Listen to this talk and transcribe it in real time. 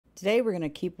Today we're going to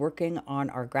keep working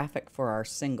on our graphic for our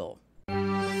single.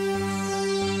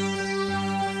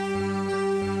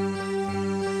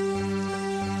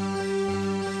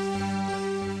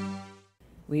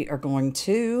 We are going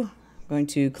to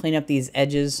clean up these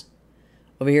edges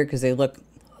over here because they look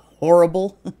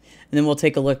horrible. And then we'll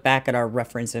take a look back at our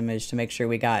reference image to make sure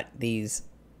we got these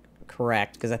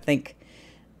correct, because I think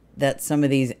that some of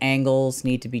these angles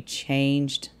need to be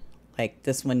changed. Like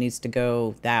this one needs to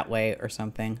go that way or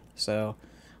something. So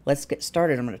let's get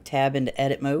started. I'm going to tab into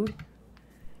edit mode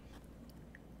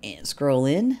and scroll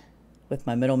in with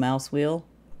my middle mouse wheel.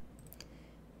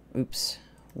 Oops,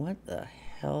 what the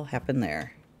hell happened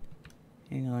there?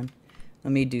 Hang on,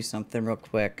 let me do something real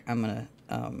quick. I'm going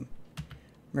to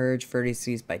merge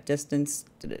vertices by distance.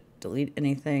 Did it delete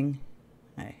anything?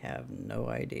 I have no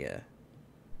idea.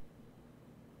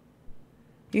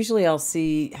 Usually I'll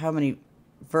see how many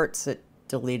verts it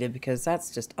deleted because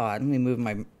that's just odd. Let me move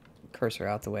my cursor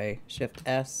out the way. Shift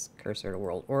S, cursor to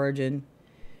world origin.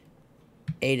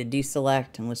 A to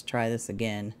deselect, and let's try this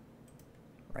again.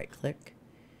 Right click.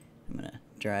 I'm gonna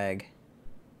drag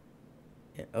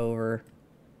it over.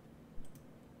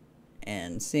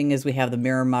 And seeing as we have the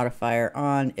mirror modifier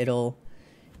on, it'll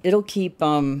keep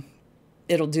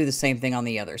it'll do the same thing on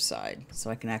the other side, so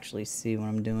I can actually see what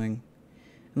I'm doing.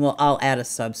 And I'll add a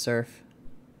subsurf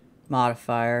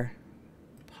modifier,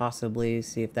 possibly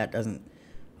see if that doesn't,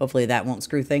 hopefully that won't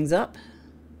screw things up.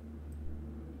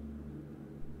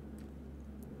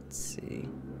 Let's see.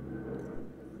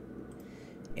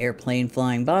 Airplane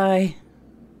flying by.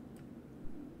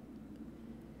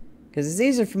 Because it's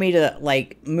easier for me to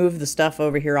like move the stuff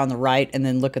over here on the right and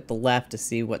then look at the left to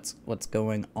see what's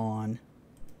going on.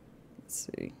 Let's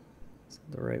see. Is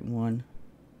that the right one?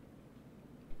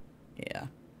 Yeah.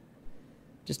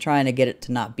 Just trying to get it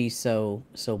to not be so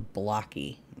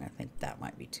blocky. I think that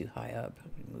might be too high up.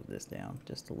 Let me move this down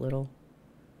just a little.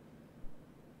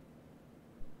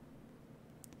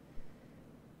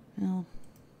 Well,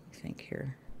 I think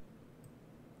here.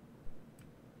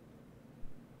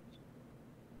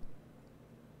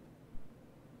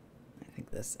 I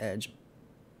think this edge,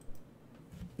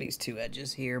 these two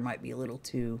edges here might be a little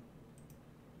too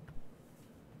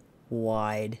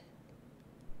wide.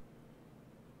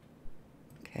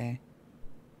 Okay.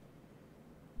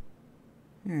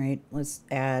 All right, let's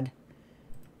add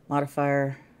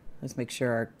modifier. Let's make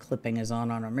sure our clipping is on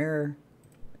our mirror.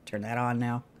 Turn that on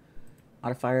now.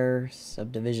 Modifier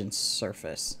subdivision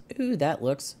surface. Ooh, that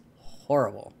looks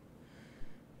horrible.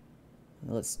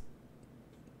 Let's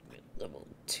level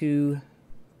 2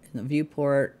 in the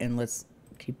viewport, and let's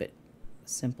keep it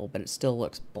simple, but it still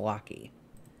looks blocky.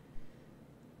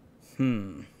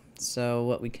 So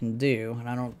what we can do, and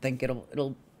I don't think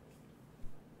it'll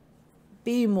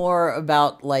be more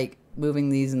about like moving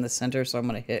these in the center, so I'm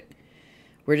going to hit,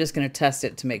 we're just going to test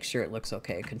it to make sure it looks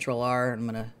okay. Control R, I'm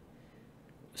going to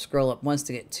scroll up once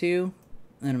to get 2,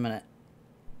 then I'm going to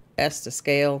S to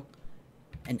scale,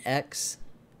 and X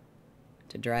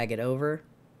to drag it over.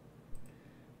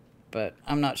 But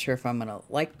I'm not sure if I'm going to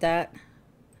like that.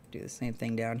 Do the same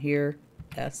thing down here,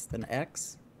 S, then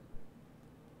X.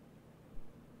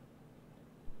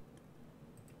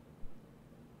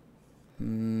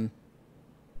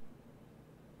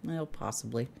 Well,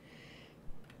 possibly.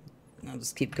 I'll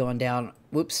just keep going down.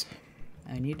 Whoops.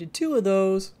 I needed 2 of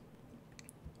those.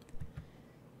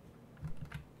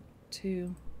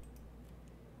 2.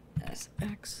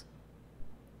 SX.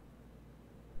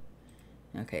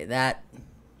 Okay, that.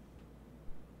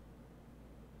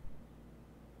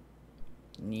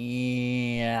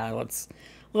 Yeah,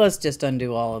 let's just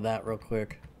undo all of that real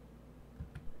quick.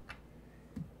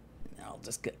 I'll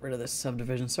just get rid of this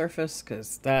subdivision surface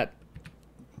because that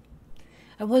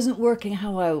I wasn't working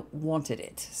how I wanted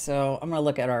it. So I'm gonna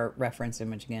look at our reference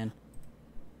image again.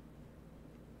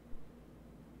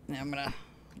 Now I'm gonna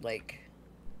like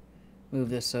move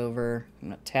this over. I'm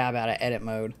gonna tab out of edit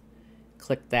mode,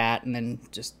 click that, and then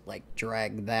just like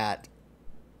drag that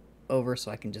over so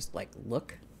I can just like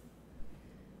look.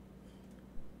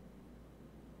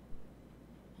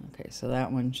 Okay, so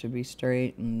that one should be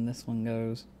straight and this one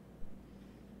goes.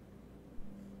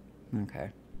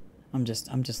 Okay. I'm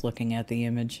just looking at the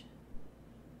image.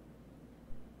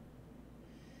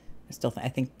 I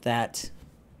think that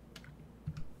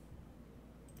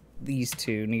these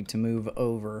two need to move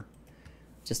over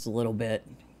just a little bit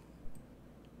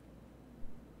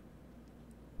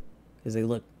because they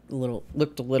looked a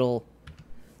little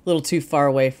too far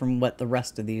away from what the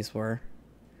rest of these were.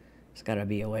 There's got to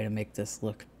be a way to make this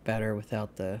look better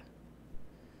without the.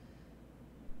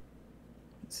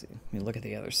 Let's see. Let me look at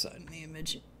the other side of the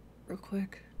image real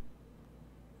quick.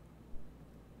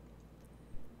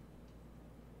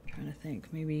 trying to think.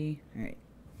 Maybe. All right.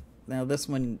 Now this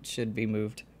one should be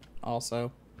moved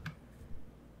also.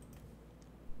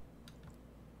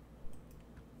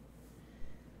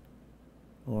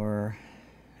 Or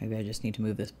maybe I just need to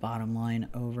move this bottom line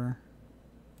over.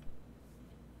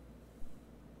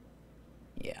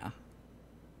 Yeah.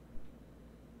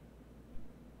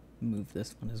 Move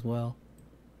this one as well.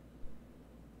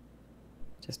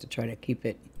 Just to try to keep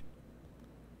it.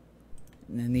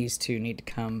 And then these two need to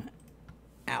come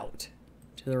out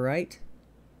to the right.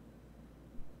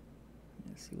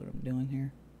 Let's see what I'm doing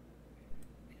here.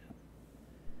 Yeah.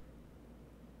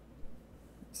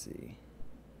 Let's see.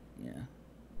 Yeah.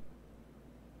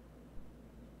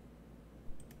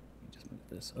 Just move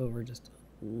this over just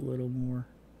a little more.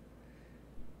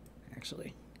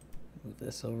 Actually, move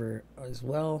this over as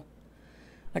well.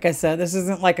 Like I said, this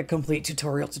isn't like a complete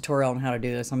tutorial on how to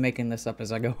do this. I'm making this up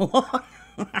as I go along.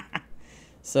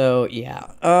 So yeah,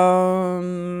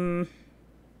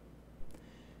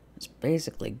 it's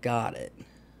basically got it.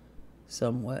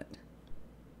 Somewhat.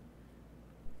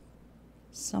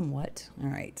 All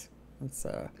right, let's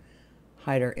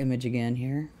hide our image again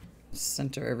here.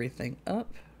 Center everything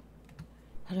up.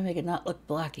 How to make it not look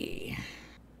blacky?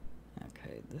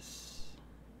 Okay, this.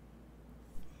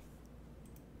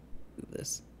 Move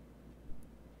this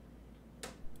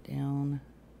down.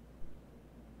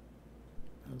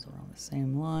 Those are on the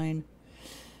same line.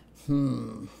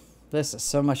 This is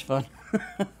so much fun.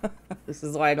 This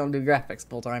is why I don't do graphics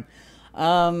full time.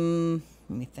 Let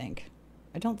me think.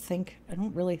 I don't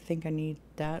really think I need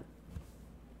that.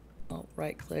 Oh,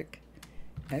 right click.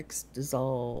 X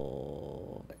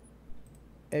dissolve.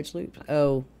 Edge loop.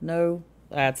 Oh, no.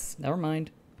 Never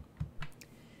mind.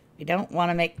 We don't want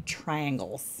to make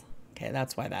triangles. Okay,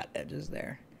 that's why that edge is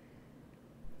there.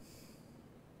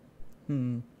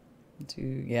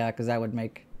 Yeah, because that would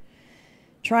make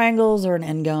triangles or an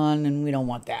n-gon, and we don't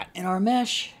want that in our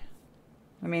mesh.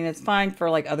 I mean, it's fine for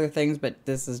like other things, but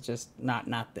this is just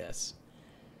not this.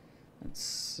 Let's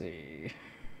see.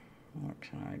 What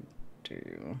can I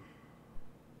do?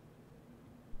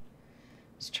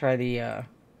 Let's try the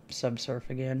subsurf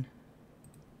again.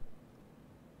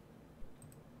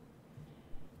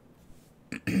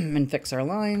 And fix our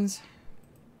lines.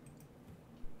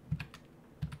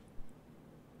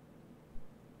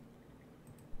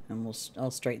 And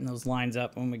I'll straighten those lines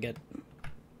up when we get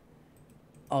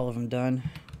all of them done.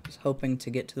 Just hoping to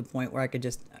get to the point where I could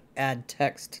just add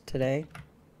text today.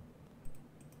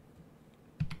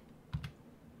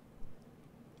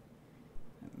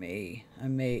 I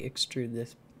may extrude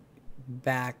this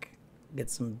back, get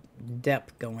some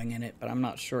depth going in it, but I'm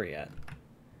not sure yet.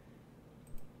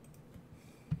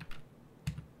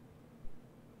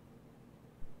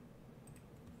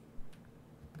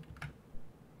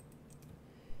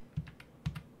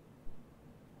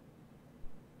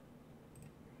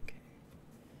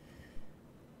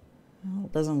 Well,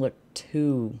 it doesn't look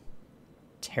too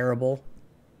terrible,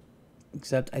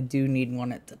 except I do need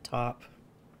one at the top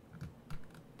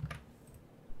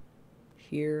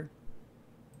here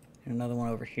and another one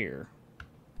over here.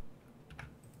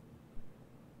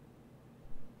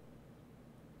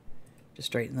 Just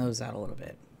straighten those out a little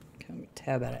bit. Okay,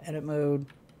 tab out of edit mode,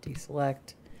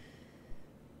 deselect.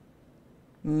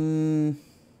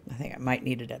 I think I might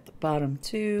need it at the bottom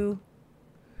too.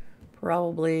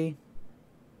 Probably.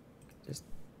 Just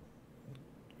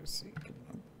let's see,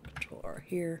 Control R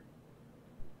here,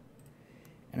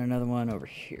 and another one over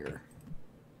here.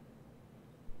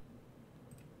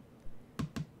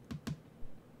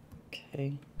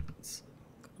 Okay, let's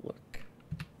look.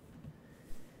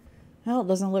 Well, it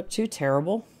doesn't look too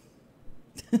terrible.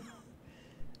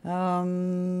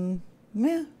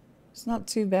 Yeah, it's not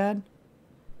too bad.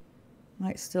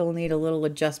 Might still need a little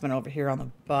adjustment over here on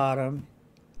the bottom,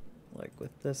 like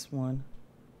with this one.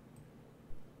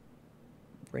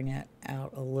 Bring it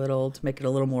out a little to make it a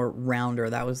little more rounder.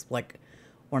 That was like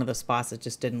one of the spots that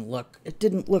just didn't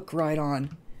look right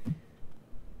on.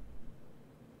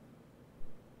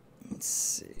 Let's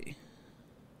see.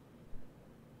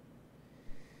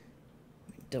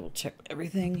 Double check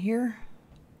everything here.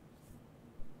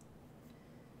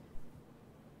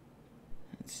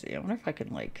 Let's see. I wonder if I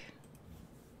can like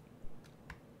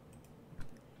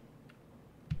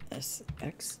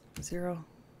SX0.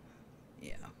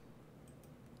 Yeah.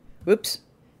 Whoops.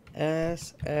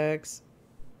 SX.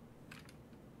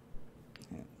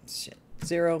 Shit.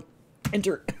 0.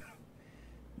 Enter.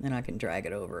 Then I can drag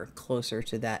it over closer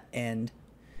to that end.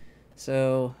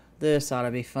 So this ought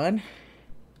to be fun.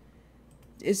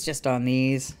 It's just on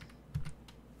these.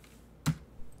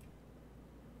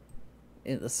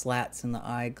 The slats and the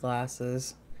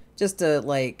eyeglasses. Just to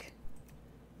like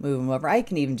move them over. I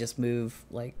can even just move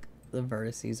like the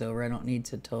vertices over. I don't need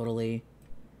to totally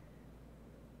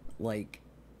like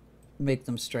make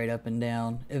them straight up and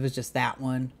down. It was just that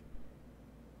one.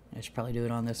 I should probably do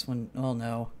it on this one. Well,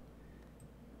 no.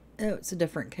 Oh, it's a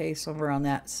different case over on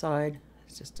that side.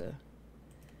 It's just to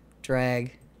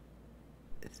drag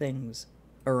things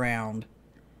around.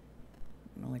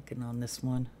 I'm looking on this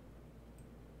one.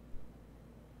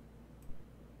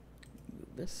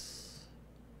 Move this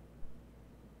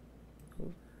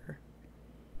over.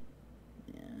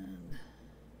 And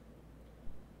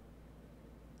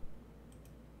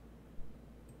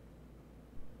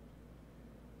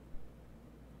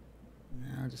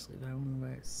now I'll just leave that one by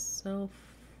itself.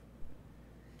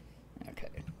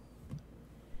 Okay.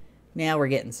 Now we're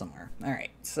getting somewhere. All right.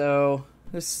 So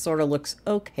this sort of looks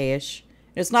okay-ish.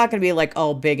 It's not going to be like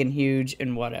all big and huge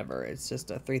and whatever. It's just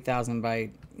a 3000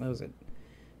 by, what was it?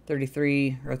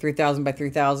 33 or 3000 by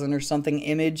 3000 or something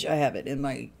image. I have it in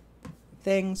my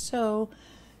thing. So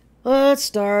let's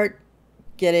start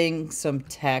getting some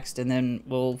text and then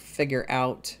we'll figure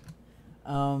out,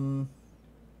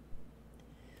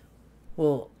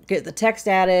 we'll get the text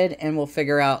added and we'll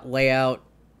figure out layout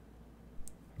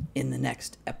in the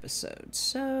next episode.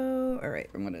 So, all right,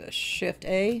 I'm going to Shift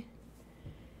A,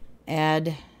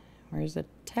 add, where's the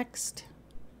text?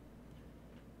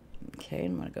 Okay,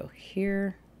 I'm going to go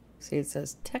here. See, it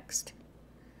says text.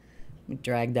 Let me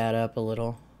drag that up a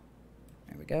little.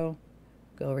 There we go.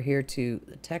 Go over here to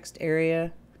the text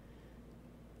area.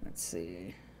 Let's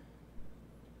see.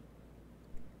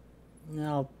 And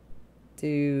I'll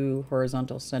do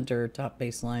horizontal center, top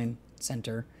baseline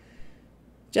center.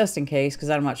 Just in case, because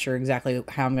I'm not sure exactly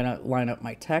how I'm going to line up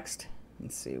my text.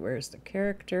 Let's see, where's the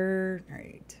character? All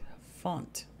right,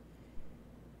 font.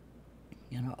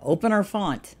 You know, open our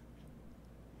font.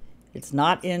 It's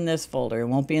not in this folder. It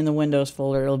won't be in the Windows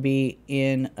folder. It'll be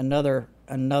in another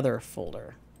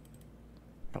folder.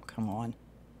 Oh, come on.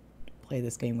 Play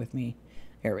this game with me.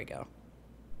 There we go.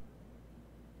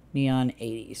 Neon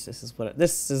 80s.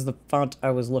 This is the font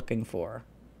I was looking for.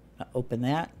 Open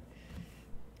that.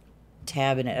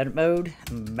 Tab in edit mode,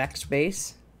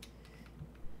 backspace.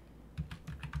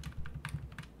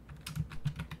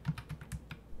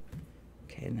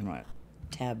 Okay, and then I'm going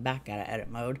to tab back out of edit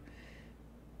mode.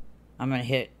 I'm going to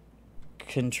hit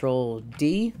Control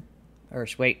D, or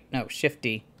wait, no, Shift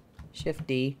D. Shift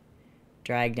D,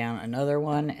 drag down another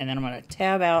one, and then I'm going to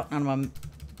tab out, and I'm going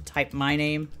to type my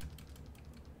name.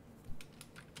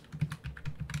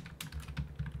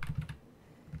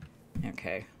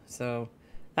 Okay, so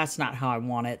that's not how I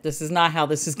want it. This is not how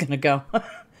this is going to go.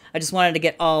 I just wanted to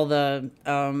get all the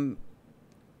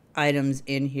items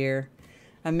in here.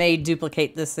 I may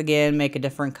duplicate this again, make a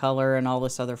different color and all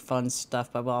this other fun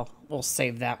stuff, but we'll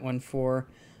save that one for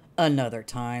another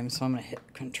time. So I'm going to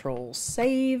hit Control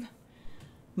Save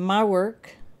my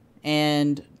work,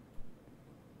 and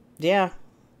yeah,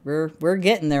 we're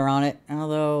getting there on it.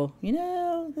 Although, you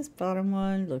know, this bottom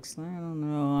one looks, I don't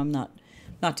know, I'm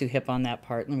not too hip on that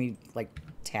part. Let me like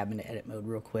tab into edit mode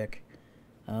real quick.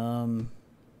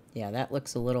 Yeah, that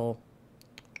looks a little,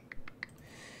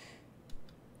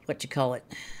 what you call it,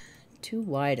 too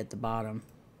wide at the bottom.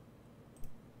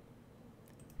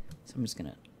 So I'm just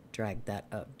gonna drag that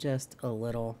up just a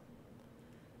little.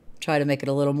 Try to make it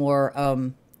a little more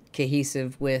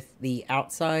cohesive with the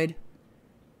outside.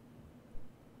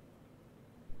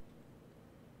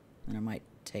 And I might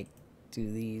do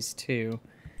these too.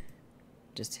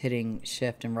 Just hitting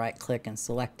Shift and right click and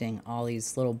selecting all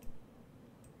these little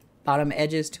bottom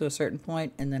edges to a certain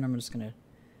point, and then I'm just gonna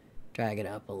drag it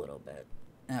up a little bit.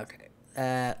 Okay,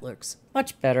 that looks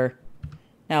much better.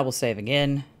 Now we'll save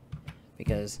again,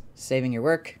 because saving your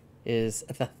work is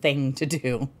the thing to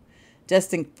do.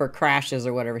 Just for crashes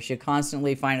or whatever, you should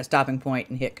constantly find a stopping point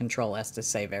and hit Control S to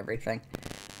save everything.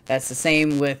 That's the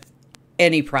same with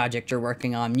any project you're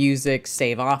working on. Music,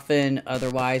 save often.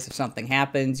 Otherwise, if something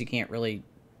happens, you can't really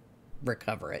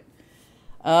recover it.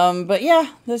 But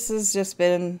yeah, this has just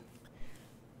been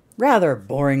rather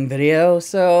boring video.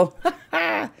 So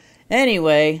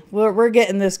anyway, we're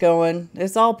getting this going.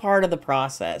 It's all part of the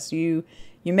process. You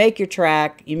make your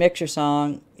track, you mix your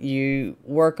song, you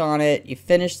work on it, you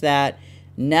finish that.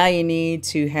 Now you need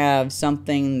to have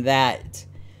something that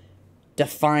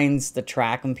defines the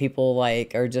track when people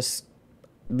like are just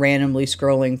randomly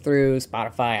scrolling through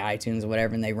Spotify, iTunes, or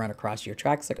whatever, and they run across your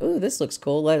tracks like, "Ooh, this looks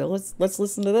cool. Let's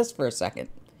listen to this for a second."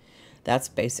 That's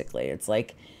basically, it's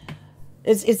like,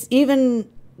 it's even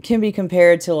can be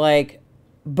compared to like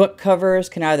book covers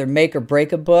can either make or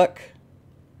break a book.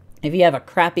 If you have a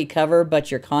crappy cover but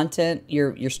your content,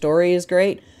 your story is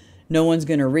great, no one's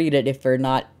going to read it if they're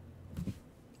not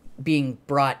being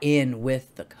brought in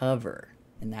with the cover.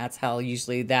 And that's how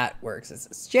usually that works. It's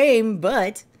a shame,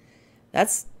 but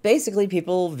that's basically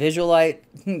people visualize,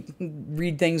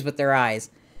 read things with their eyes.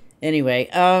 Anyway,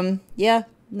 yeah,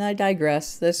 I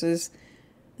digress. This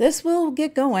will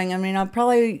get going. I mean, I'll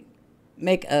probably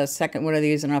make a second one of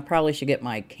these, and I probably should get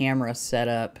my camera set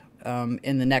up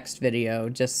in the next video,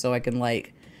 just so I can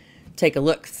like take a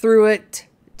look through it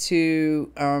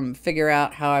to figure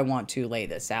out how I want to lay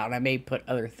this out. I may put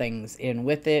other things in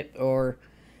with it, or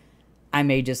I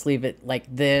may just leave it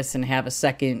like this and have a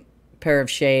second pair of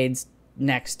shades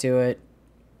next to it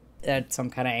at some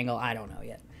kind of angle. I don't know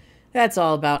yet. That's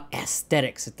all about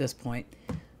aesthetics at this point.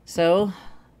 So,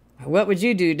 what would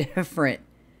you do different?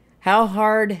 How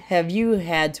hard have you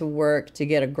had to work to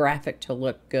get a graphic to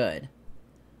look good?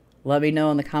 Let me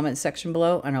know in the comment section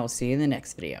below, and I'll see you in the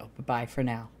next video. Bye-bye for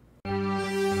now.